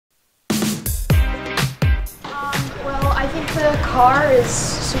think the car is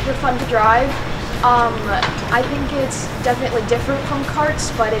super fun to drive. I think it's definitely different from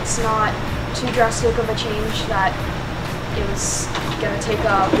karts, but it's not too drastic of a change that it was going to take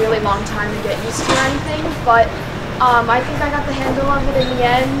a really long time to get used to or anything. But I think I got the handle of it in the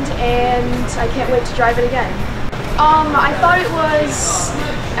end, and I can't wait to drive it again. I thought it was,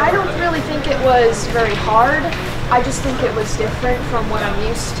 I don't really think it was very hard. I just think it was different from what I'm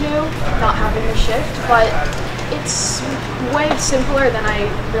used to, not having a shift, but it's way simpler than I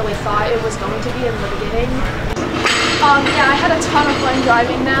really thought it was going to be in the beginning. Yeah, I had a ton of fun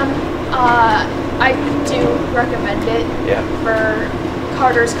driving them. I do recommend it for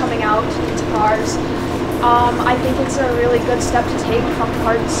karters coming out into cars. I think it's a really good step to take from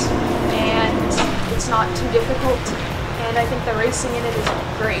karts, and it's not too difficult, and I think the racing in it is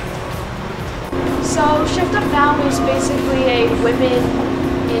great. So Shift Up Now is basically a women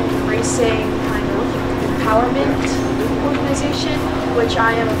in racing kind of empowerment organization, which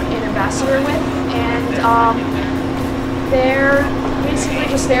I am an ambassador with, and they're basically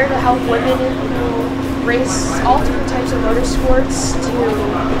just there to help women who race all different types of motorsports to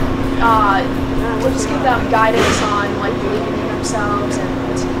just give them guidance on like believing in themselves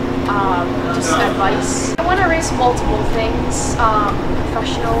and just advice. I want to race multiple things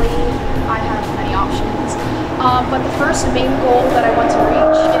professionally. I have many options, but the first main goal that I want to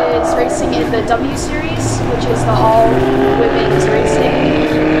reach is racing in the W Series, which is the all-women's racing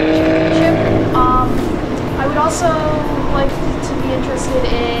championship. I would also like to be interested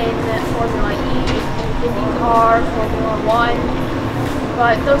in Formula E, IndyCar, Formula 1,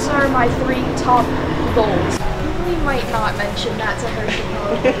 but those are my 3 top goals. We might not mention that to her. She'll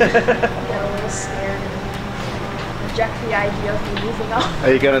probably get a little scared and reject the idea of me moving on.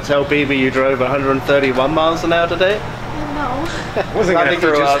 Are you going to tell BB you drove 131 miles an hour today? No. I wasn't going to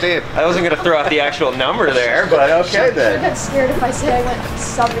throw out the actual number there, but okay then. She'll get scared if I say I went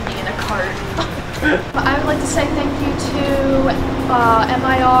 70 in a cart. I would like to say thank you to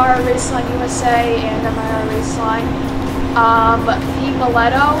MIR Raceline USA and MIR Raceline, Pete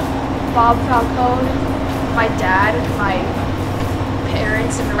Miletto, Bob Falcone, my dad, my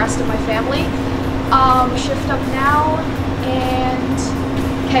parents, and the rest of my family, Shift Up Now, and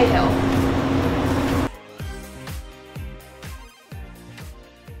K-Hill.